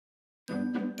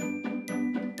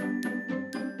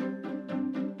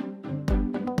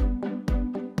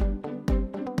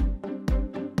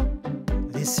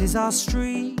This is our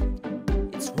street,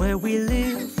 it's where we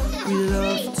live. We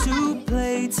love to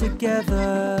play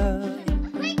together.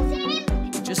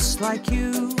 Just like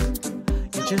you,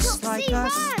 you're just like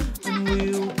us, and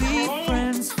we'll be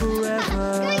friends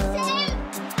forever.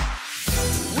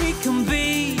 We can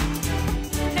be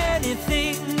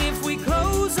anything if we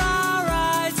close our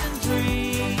eyes and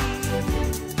dream.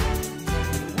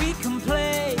 We can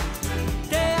play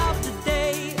day after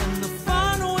day, and the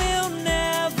fun will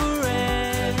never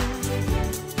end.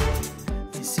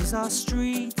 This is our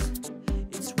street,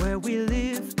 it's where we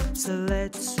live, so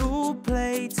let's all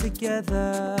play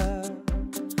together.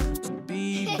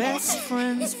 Be best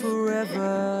friends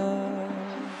forever.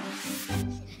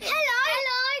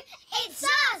 Hello, it's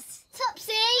us,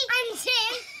 Topsy and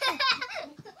Tim.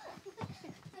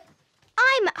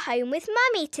 I'm at home with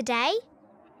Mummy today.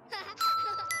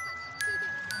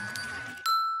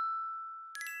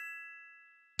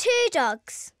 Two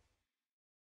dogs.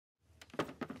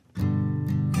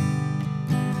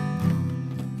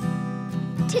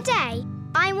 Today,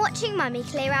 I'm watching Mummy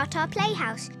clear out our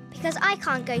playhouse because I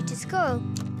can't go to school.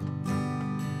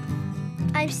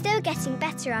 I'm still getting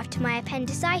better after my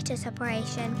appendicitis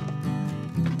operation.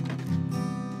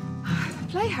 The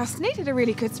playhouse needed a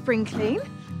really good spring clean.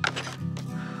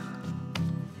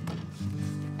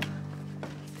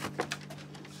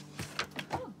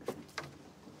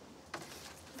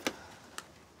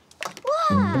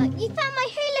 Wow, you found my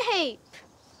hula hoop.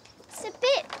 It's a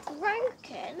bit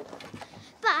broken.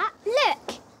 But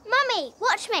look, Mummy,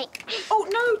 watch me. Oh,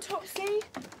 no, Topsy.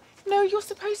 No, you're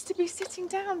supposed to be sitting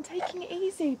down, taking it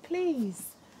easy,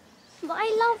 please. But I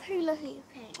love hula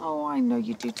hooping. Oh, I know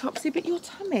you do, Topsy, but your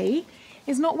tummy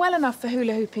is not well enough for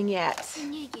hula hooping yet. I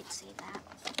knew you'd say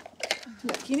that.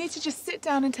 Look, you need to just sit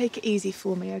down and take it easy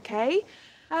for me, OK?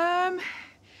 Can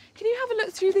you have a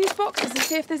look through these boxes and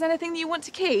see if there's anything that you want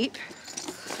to keep?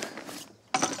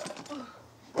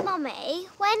 Mummy,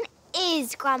 when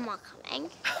is Grandma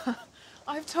coming?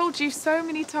 I've told you so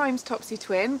many times, Topsy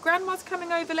twin. Grandma's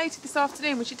coming over later this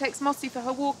afternoon when she takes Mossy for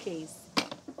her walkies.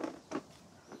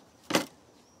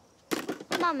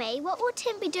 Mummy, what will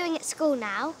Tim be doing at school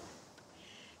now?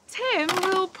 Tim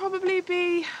will probably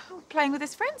be playing with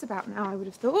his friends about now, I would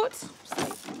have thought.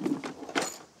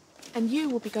 And you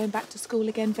will be going back to school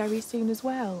again very soon as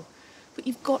well. But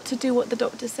you've got to do what the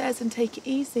doctor says and take it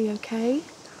easy, OK?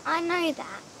 I know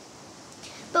that.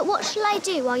 But what shall I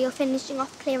do while you're finishing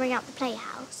off clearing out the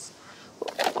playhouse?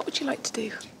 What would you like to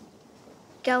do?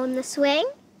 Go on the swing?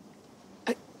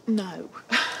 No.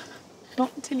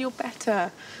 Not until you're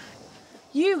better.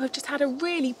 You have just had a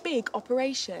really big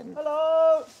operation.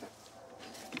 Hello!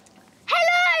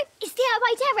 Hello! It's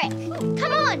DIY Derek.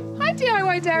 Come on. Hi,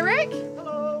 DIY Derek.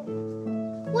 Hello!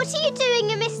 What are you doing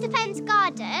in Mr. Penn's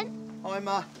garden? I'm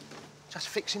just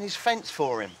fixing his fence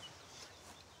for him.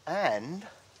 And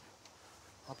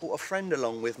I brought a friend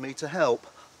along with me to help.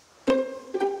 Aww,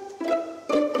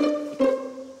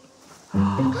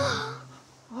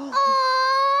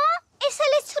 it's a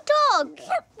little dog.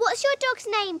 What's your dog's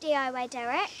name, DIY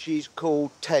Derek? She's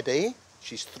called Teddy.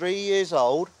 She's 3 years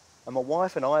old, and my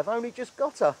wife and I have only just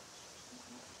got her.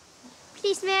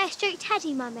 Please, may I stroke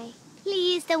Teddy, Mummy?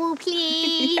 Please, double,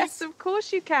 please. Yes, of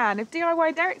course you can, if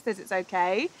DIY Derek says it's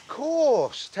OK. Of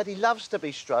course. Teddy loves to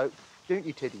be stroked. Don't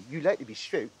you, Teddy? You like to be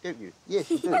stroked, don't you? Yes,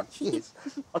 you do. Yes.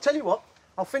 I'll tell you what.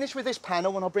 I'll finish with this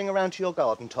panel and I'll bring her round to your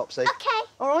garden, Topsy. OK.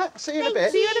 All right? See you in a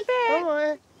bit. See you in a bit. All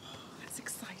right. That's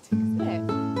exciting, isn't it?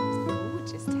 It's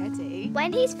gorgeous, Teddy.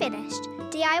 When he's finished,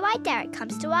 DIY Derek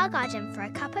comes to our garden for a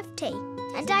cup of tea,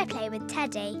 and I play with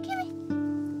Teddy. Come here.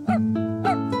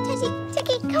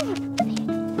 Teddy, come on. Come here.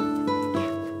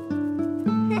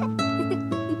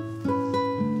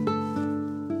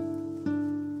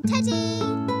 Teddy!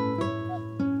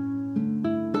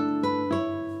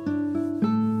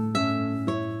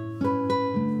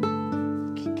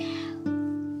 Good girl.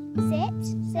 Sit.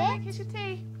 Here's your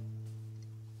tea.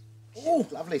 Oh,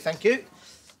 lovely, thank you.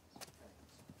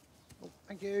 Oh,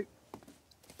 thank you.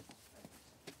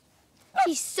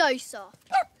 She's so soft.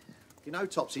 You know,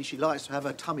 Topsy, she likes to have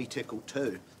her tummy tickled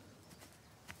too.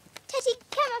 Teddy,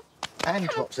 come on. And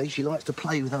Topsy, she likes to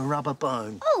play with her rubber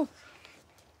bone. Oh.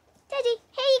 Teddy,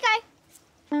 here you go.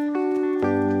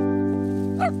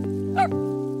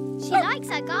 She likes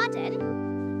her garden.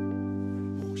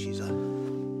 Oh, she's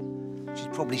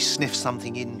probably sniffed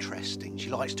something interesting. She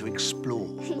likes to explore.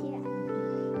 Yeah.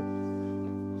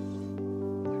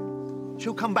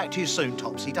 She'll come back to you soon,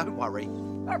 Topsy, don't worry.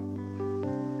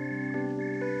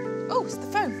 Oh, it's the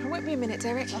phone. I won't be a minute,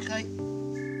 Derek. OK.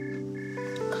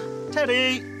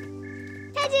 Teddy!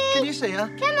 Teddy! Can you see her?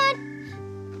 Come on.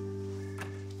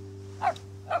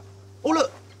 Oh,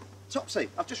 look! Topsy,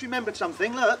 I've just remembered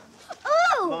something, look.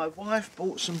 Oh! My wife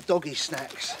bought some doggy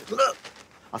snacks. Look!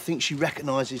 I think she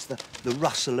recognises the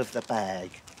rustle of the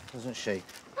bag, doesn't she?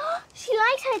 She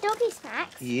likes her doggy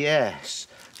snacks. Yes.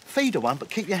 Feed her one, but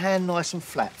keep your hand nice and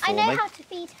flat for me. I know how to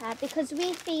feed her because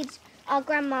we feed our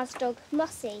grandma's dog,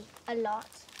 Mossy, a lot.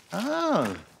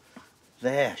 Oh.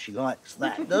 There, she likes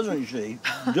that, doesn't she?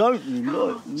 Don't you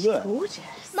look? Look. Gorgeous.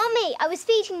 Mummy, I was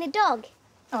feeding the dog.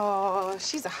 Oh,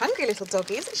 she's a hungry little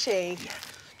doggy, isn't she? Yeah.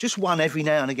 Just one every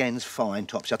now and again's fine,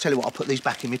 Topsy. I'll tell you what, I'll put these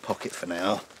back in my pocket for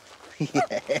now.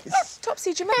 Yes.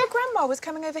 Topsy, do you remember Grandma was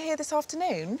coming over here this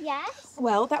afternoon? Yes?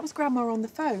 Well, that was Grandma on the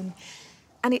phone.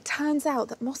 And it turns out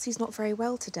that Mossy's not very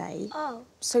well today. Oh.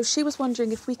 So she was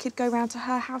wondering if we could go round to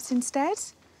her house instead.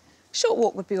 Short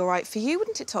walk would be all right for you,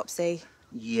 wouldn't it, Topsy?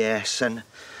 Yes, and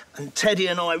Teddy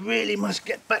and I really must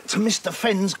get back to Mr.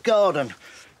 Fenn's garden.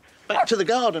 Back to the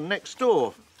garden next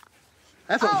door.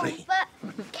 Haven't we? But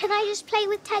can I just play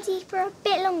with Teddy for a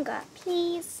bit longer,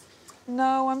 please?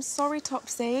 No, I'm sorry,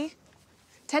 Topsy.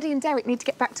 Teddy and Derek need to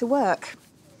get back to work.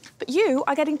 But you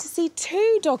are getting to see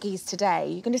 2 doggies today.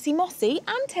 You're going to see Mossy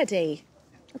and Teddy.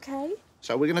 OK?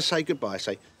 So we're going to say goodbye.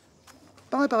 Say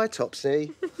bye-bye,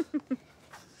 Topsy.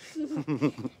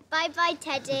 Bye-bye,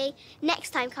 Teddy. Next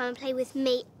time, come and play with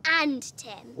me and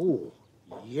Tim. Oh,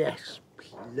 yes,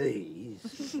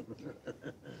 please.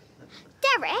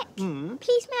 Derek,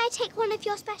 please may I take one of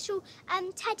your special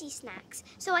Teddy snacks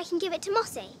so I can give it to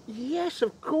Mossy? Yes,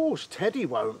 of course. Teddy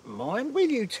won't mind, will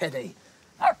you, Teddy?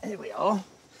 Here we are.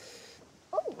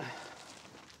 Oh.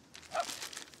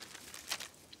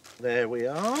 There we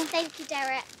are. Thank you,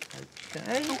 Derek.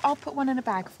 OK. Oh, I'll put one in a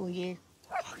bag for you.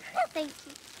 Thank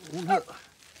you. Oh, look.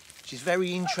 She's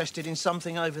very interested in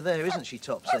something over there, isn't she,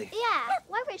 Topsy? Yeah.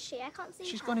 Where is she? I can't see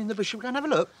She's her. gone in the bush. Shall we go and have a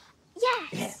look?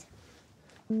 Yes.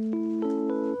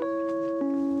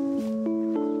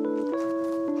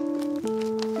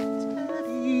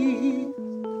 Teddy.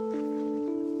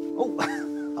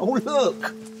 Oh,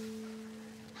 look.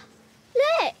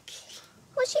 Look.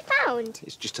 What's she found?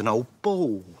 It's just an old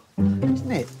ball,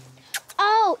 isn't it?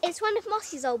 Oh, it's one of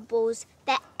Mossy's old balls.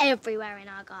 They're everywhere in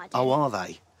our garden. Oh, are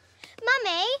they?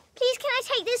 Mummy, please can I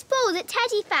take this ball that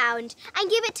Teddy found and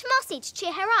give it to Mossy to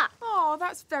cheer her up? Oh,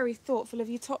 that's very thoughtful of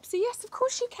you, Topsy. Yes, of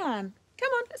course you can.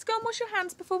 Come on, let's go and wash your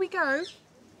hands before we go.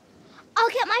 I'll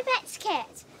get my vet's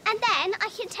kit and then I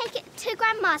can take it to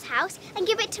Grandma's house and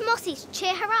give it to Mossy to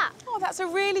cheer her up. Oh, that's a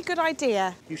really good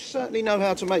idea. You certainly know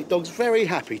how to make dogs very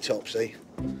happy, Topsy.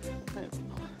 Thank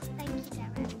you,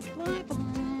 Derek.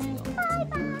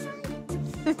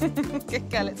 Bye-bye. Good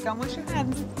girl, let's go and wash your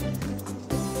hands.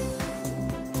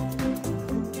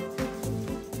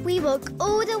 We walk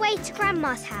all the way to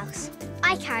Grandma's house.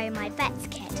 I carry my vet's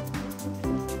kit.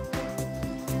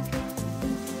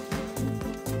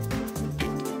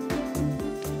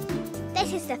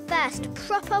 This is the first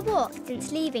proper walk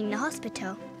since leaving the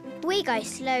hospital. We go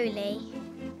slowly.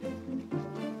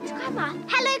 It's Grandma.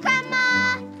 Hello,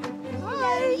 Grandma!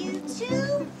 Hello, you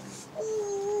two.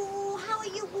 Ooh, how are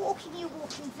you walking? You're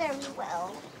walking very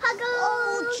well. Huggle!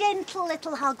 Oh, gentle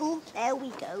little huggle. There we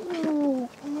go. Ooh.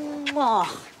 Mwah.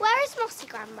 Where is Mossy,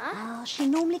 Grandma? Ah, she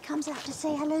normally comes out to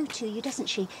say hello to you, doesn't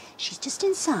she? She's just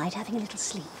inside having a little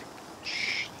sleep.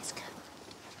 Shh, let's go.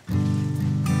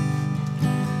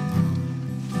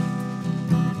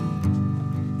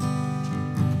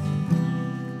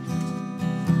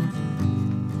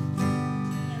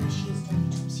 There she is,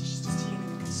 Topsy. She's just here in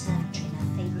the conservatory in her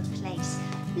favourite place.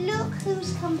 Look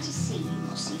who's come to see you,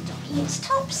 Mossy Doggy. It's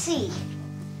Topsy.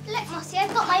 Look, Mossy,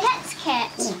 I've got my vet's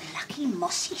kit. Oh, lucky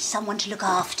Mossy, someone to look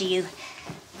after you.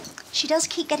 She does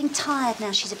keep getting tired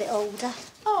now she's a bit older.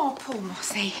 Oh, poor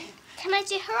Mossy. Can I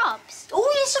do her obs? Oh,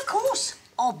 yes, of course.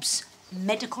 Obs.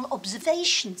 Medical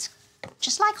observations.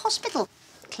 Just like hospital.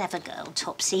 Clever girl,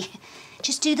 Topsy.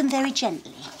 Just do them very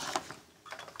gently.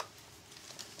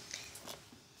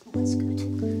 Oh, that's good.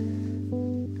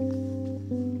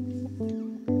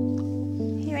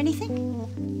 Hear anything?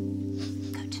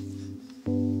 Good.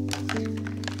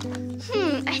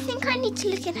 I think I need to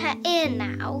look in her ear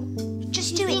now. Just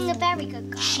She's do being it. a very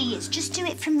good girl. She is. Just do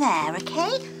it from there,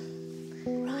 OK?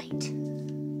 Right.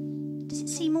 Does it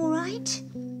seem all right?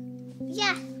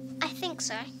 Yeah, I think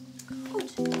so. Oh,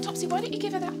 Topsy, why don't you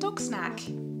give her that dog snack?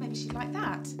 Maybe she'd like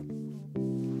that.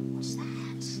 What's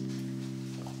that?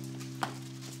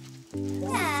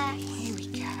 Yeah. Here we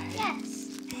go. Yes.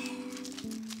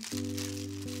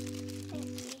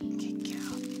 Thank you. Good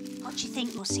girl. What do you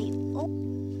think, Mossy? Oh.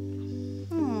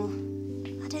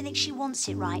 I don't think she wants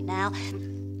it right now.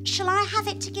 Shall I have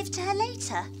it to give to her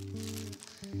later?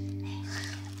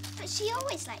 But she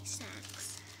always likes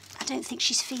snacks. I don't think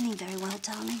she's feeling very well,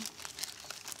 darling.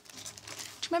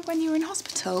 remember when you were in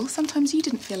hospital? Sometimes you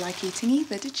didn't feel like eating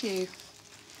either, did you?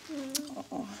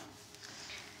 Oh.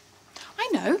 I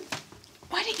know.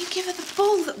 Why don't you give her the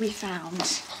ball that we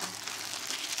found?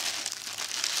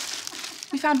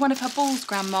 We found one of her balls,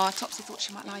 Grandma. Topsy thought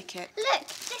she might like it. Look,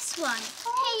 this one.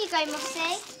 Here you go,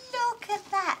 Mossy. Look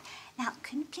at that. Now,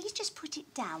 can you please just put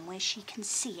it down where she can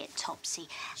see it, Topsy?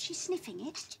 She's sniffing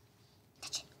it.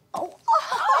 Oh,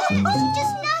 She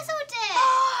just nuzzled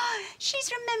it.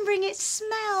 She's remembering its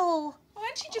smell. Why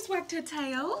hadn't she just wagged her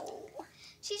tail?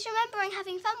 She's remembering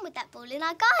having fun with that ball in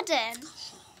our garden.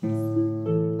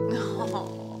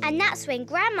 Oh. And that's when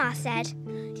Grandma said,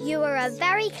 "You are a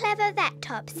very clever vet,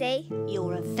 Topsy."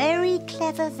 You're a very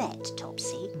clever vet,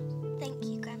 Topsy. Thank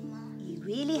you, Grandma. You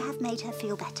really have made her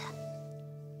feel better.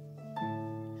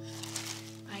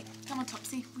 Right, come on,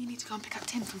 Topsy. We need to go and pick up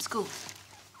Tim from school.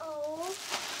 Oh,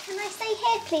 can I stay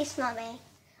here, please, Mummy?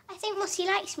 I think Mossy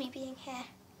likes me being here.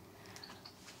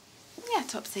 Yeah,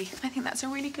 Topsy. I think that's a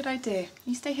really good idea.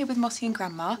 You stay here with Mossy and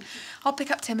Grandma. I'll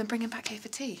pick up Tim and bring him back here for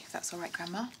tea, if that's all right,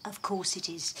 Grandma. Of course it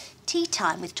is. Tea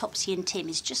time with Topsy and Tim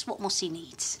is just what Mossy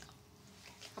needs.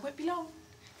 I won't be long.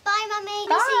 Bye, Mummy.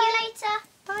 Bye. See you later.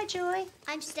 Bye, Joy.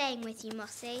 I'm staying with you,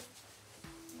 Mossy.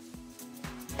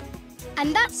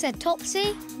 And that, said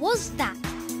Topsy, was that.